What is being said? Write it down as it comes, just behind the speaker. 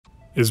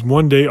Is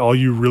one day all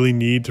you really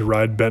need to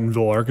ride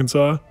Bentonville,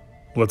 Arkansas?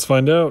 Let's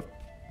find out.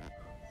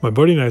 My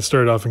buddy and I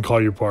started off in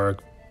Collier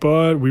Park,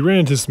 but we ran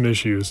into some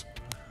issues.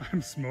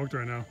 I'm smoked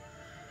right now.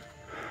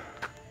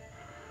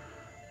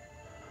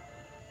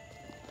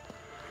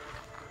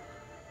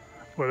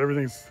 But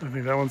everything's, I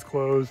think that one's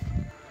closed.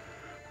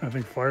 I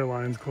think fire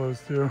line's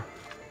closed too.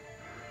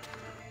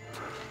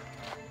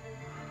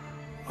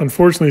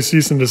 Unfortunately,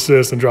 cease and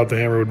desist and drop the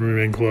hammer would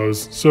remain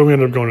closed, so we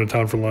ended up going to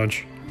town for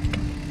lunch.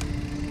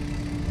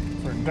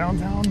 We're in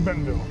downtown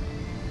Bentonville.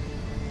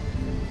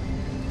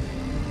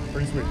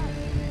 Pretty sweet.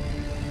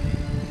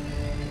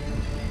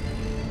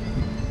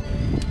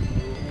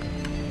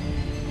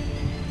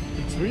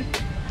 Pretty sweet.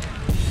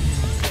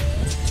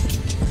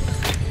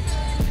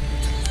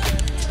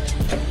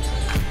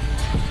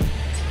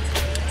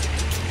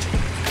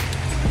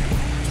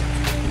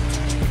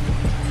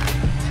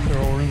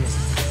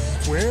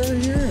 Square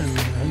here and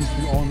heading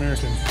to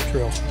All-American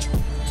Trail.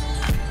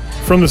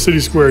 From the city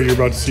square, you're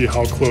about to see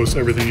how close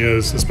everything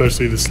is,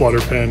 especially the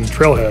Slaughter Pen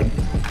trailhead.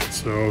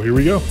 So here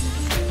we go.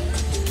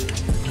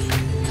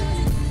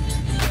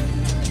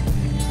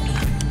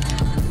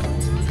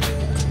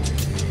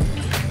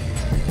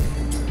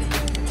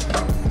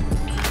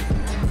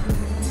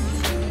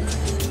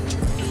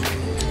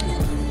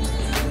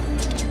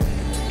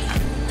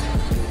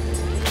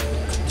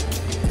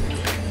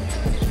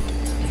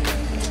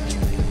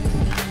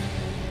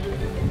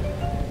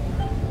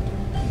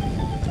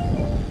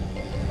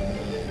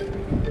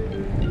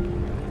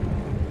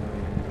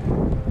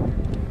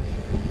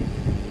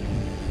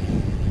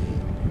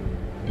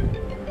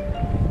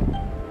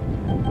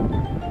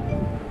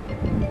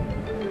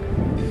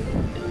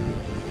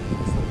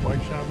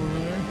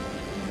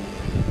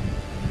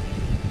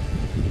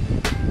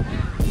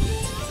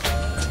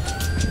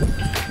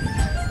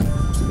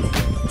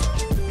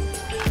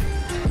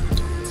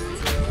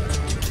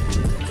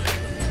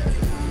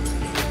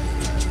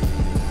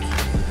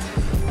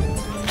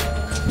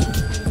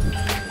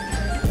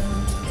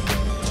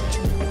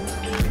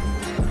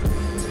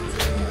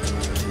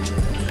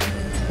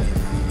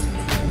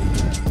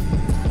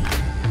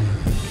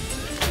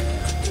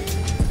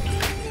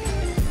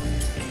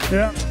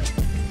 Yeah.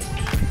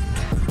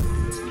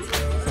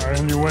 Sorry,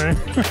 in your way.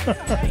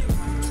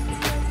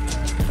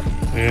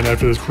 And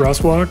after this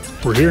crosswalk,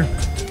 we're here.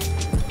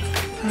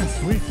 That's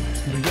sweet.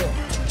 Here we go.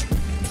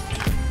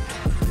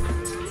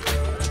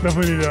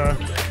 Definitely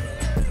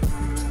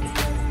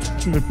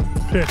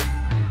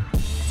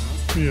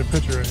need a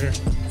picture right here.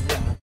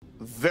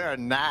 Very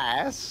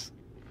nice.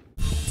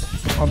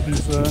 Pump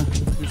these things.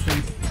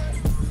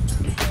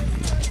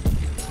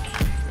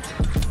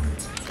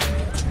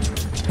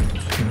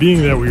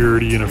 Being that we were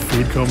already in a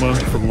food coma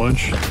from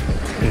lunch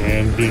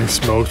and being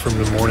smoked from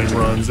the morning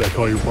runs at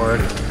Collier Park,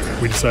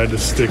 we decided to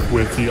stick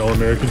with the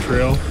All-American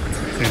Trail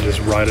and just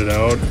ride it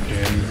out,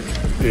 and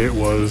it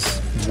was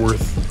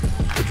worth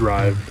the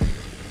drive.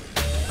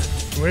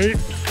 Wait.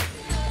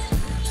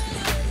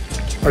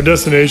 Our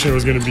destination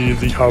was going to be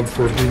the hub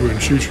for Boo Boo and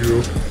Choo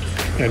Choo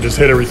and just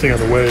hit everything on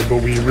the way,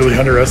 but we really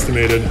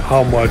underestimated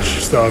how much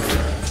stuff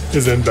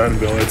is in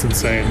Bentonville. It's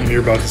insane, and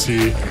you're about to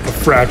see a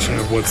fraction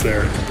of what's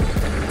there.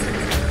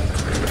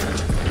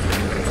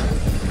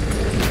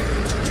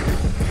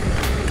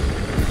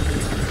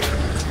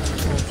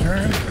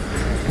 Turn.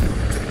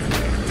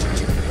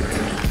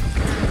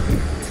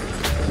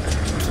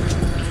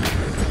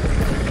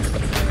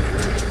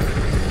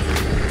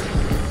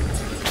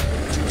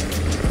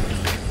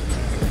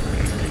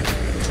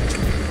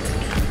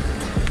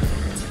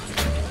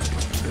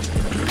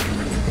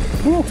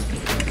 Woo.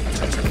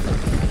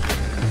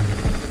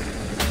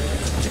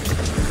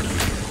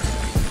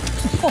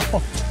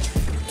 Oh,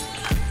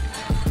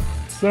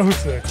 so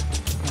sick.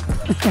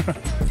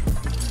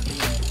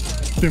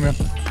 See, man.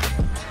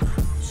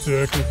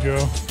 Sick, let's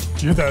go.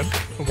 Did you hit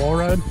the wall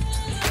ride?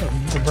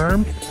 The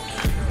berm?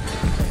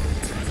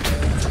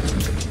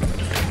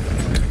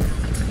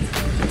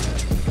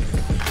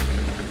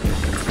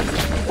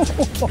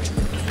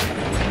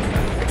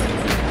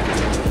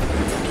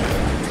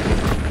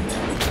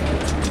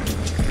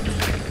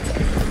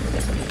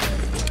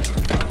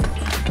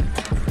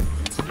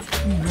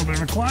 A little bit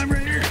of a climb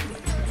right here.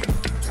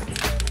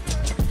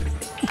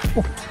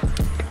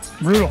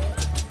 Brutal.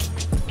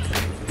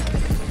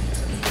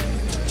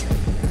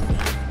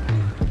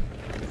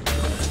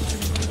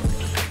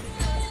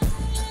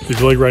 If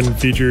you like riding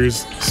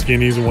features,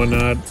 skinnies and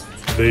whatnot,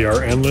 they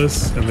are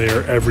endless and they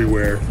are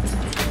everywhere.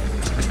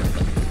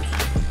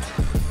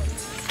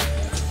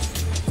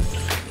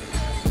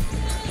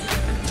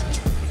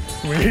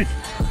 Sweet.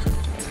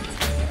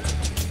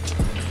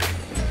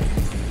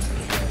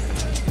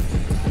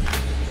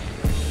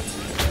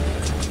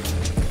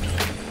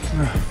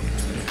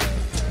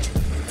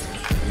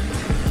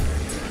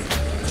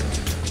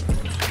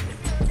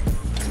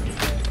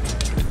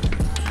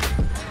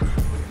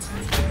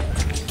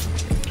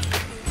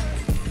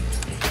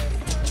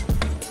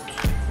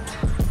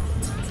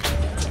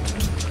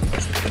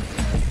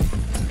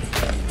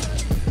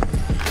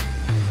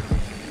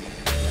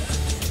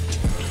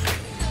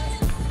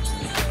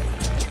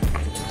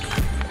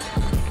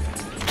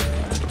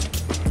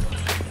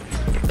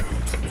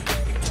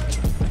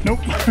 Nope.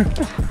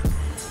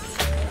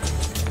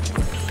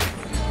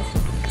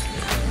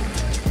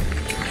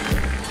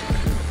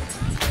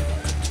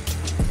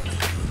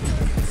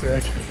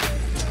 Sick.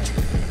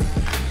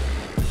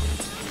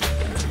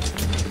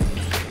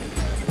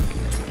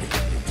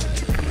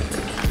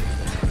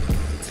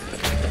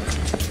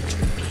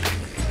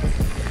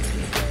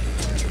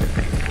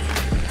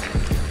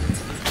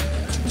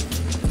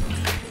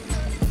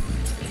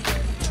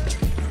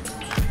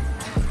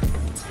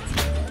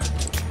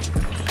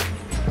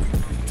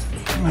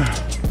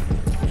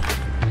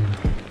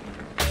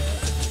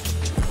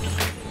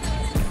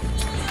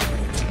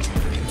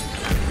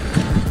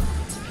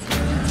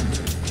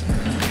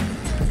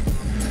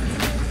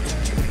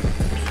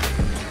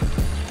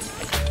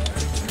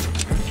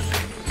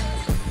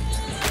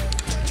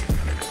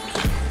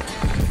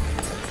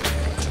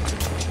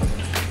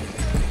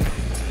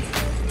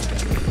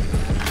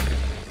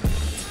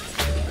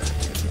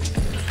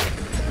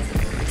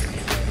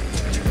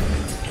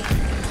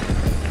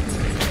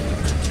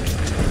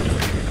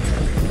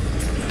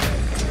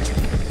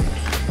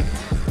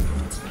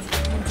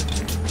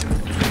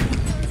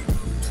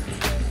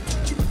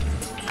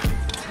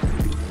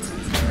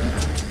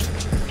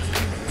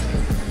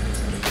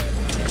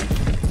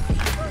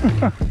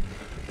 I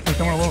think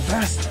I went a little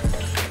fast.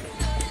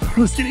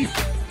 Really skinny.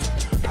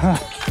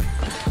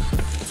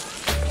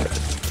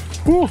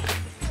 Whew.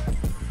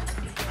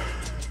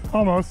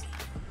 Almost.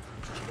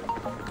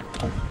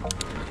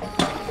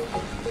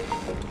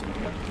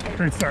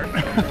 Great start.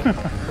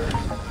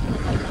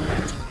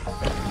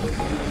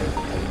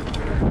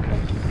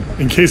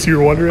 In case you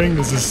were wondering,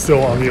 this is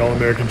still on the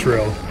All-American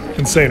Trail.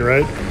 Insane,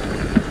 right?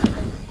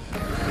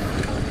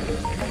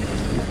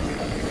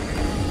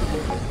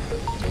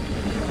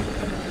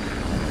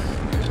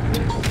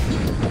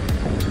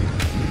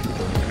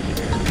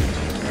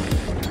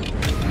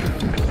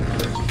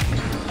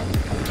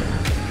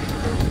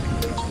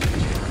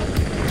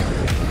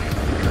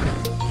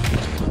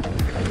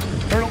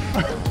 Turtle.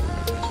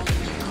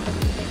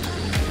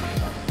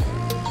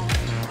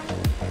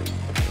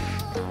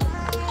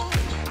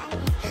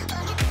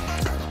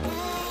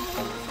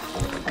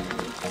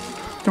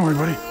 Don't worry,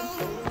 buddy.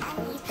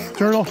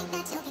 Turtle.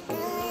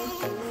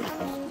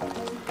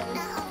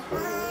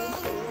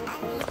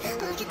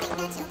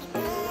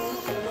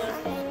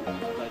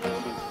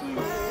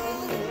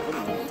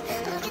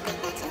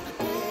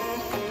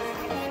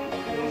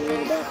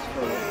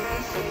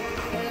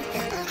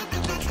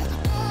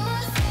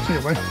 See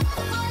you, buddy.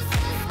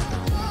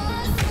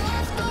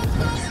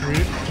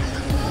 Sweet.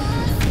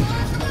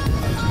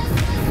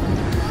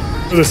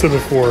 As I said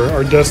before,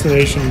 our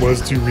destination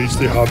was to reach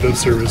the hub that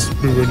serviced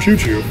Boo Boo and Choo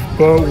Choo,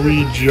 but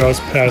we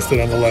just passed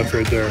it on the left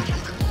right there.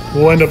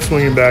 We'll end up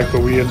swinging back,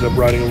 but we ended up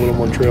riding a little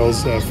more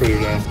trails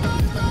further down.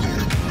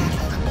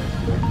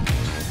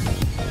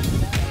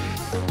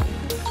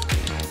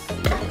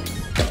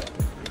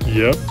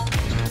 Yep,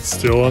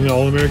 still on the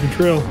All-American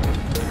Trail.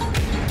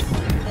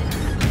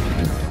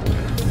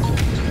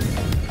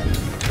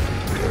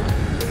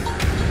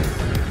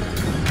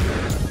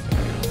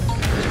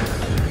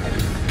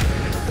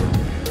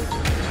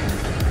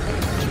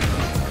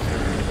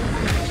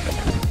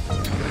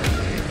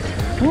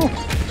 Woo. All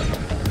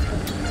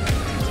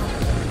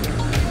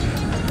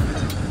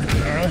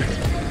right.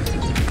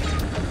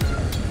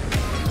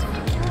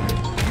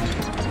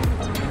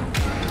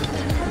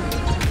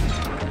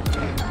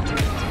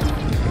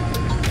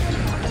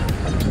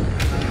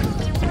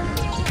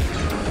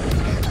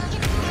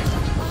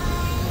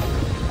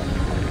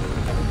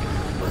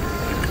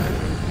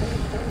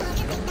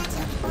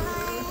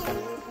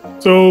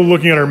 So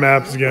looking at our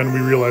maps again,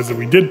 we realized that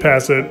we did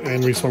pass it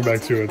and we swung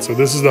back to it. So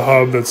this is the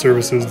hub that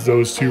services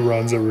those two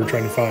runs that we were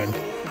trying to find.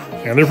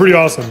 And they're pretty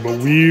awesome, but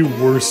we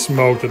were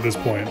smoked at this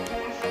point.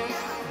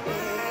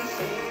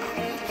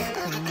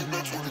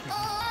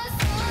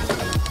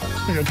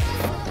 Pretty good.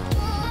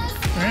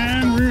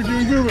 And we're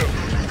doing Boo Boo.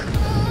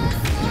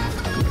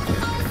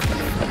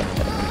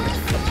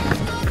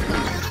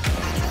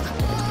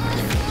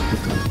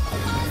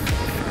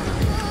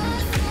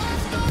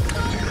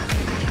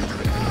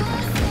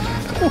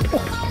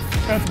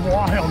 That's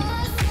wild.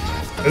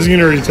 As you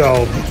can already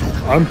tell,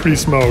 I'm pretty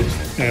smoked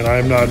and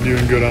I'm not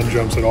doing good on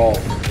jumps at all.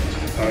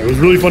 It was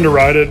really fun to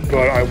ride it,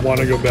 but I want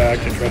to go back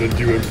and try to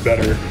do it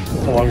better,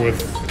 along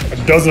with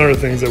a dozen other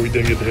things that we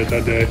didn't get to hit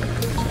that day.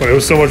 But it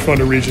was so much fun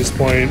to reach this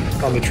point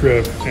on the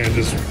trip and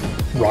just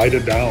ride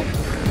it down.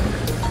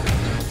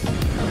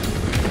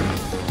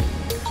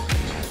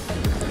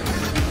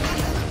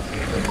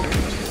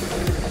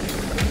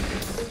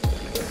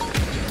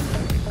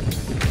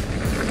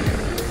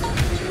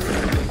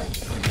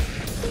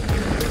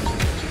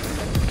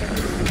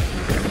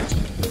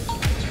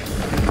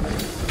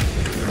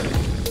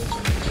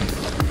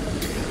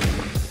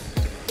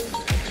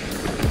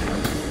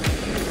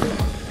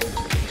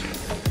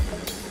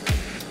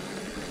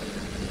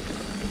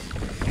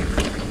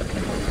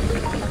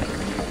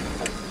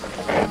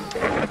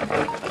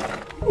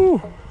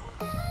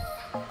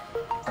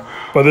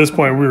 By this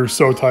point, we were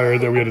so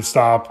tired that we had to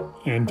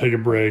stop and take a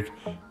break.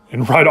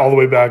 and ride all the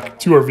way back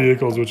to our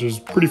vehicles, which is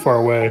pretty far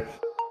away.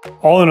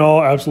 All in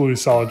all, absolutely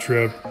solid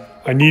trip.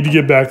 I need to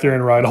get back there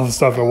and ride all the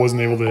stuff I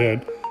wasn't able to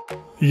hit.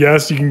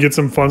 Yes, you can get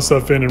some fun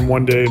stuff in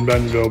one day in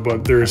Bentonville,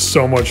 but there is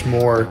so much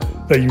more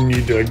that you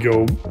need to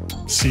go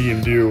see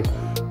and do.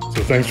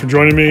 So thanks for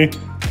joining me.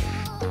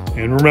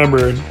 And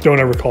remember, don't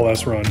ever call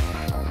us run.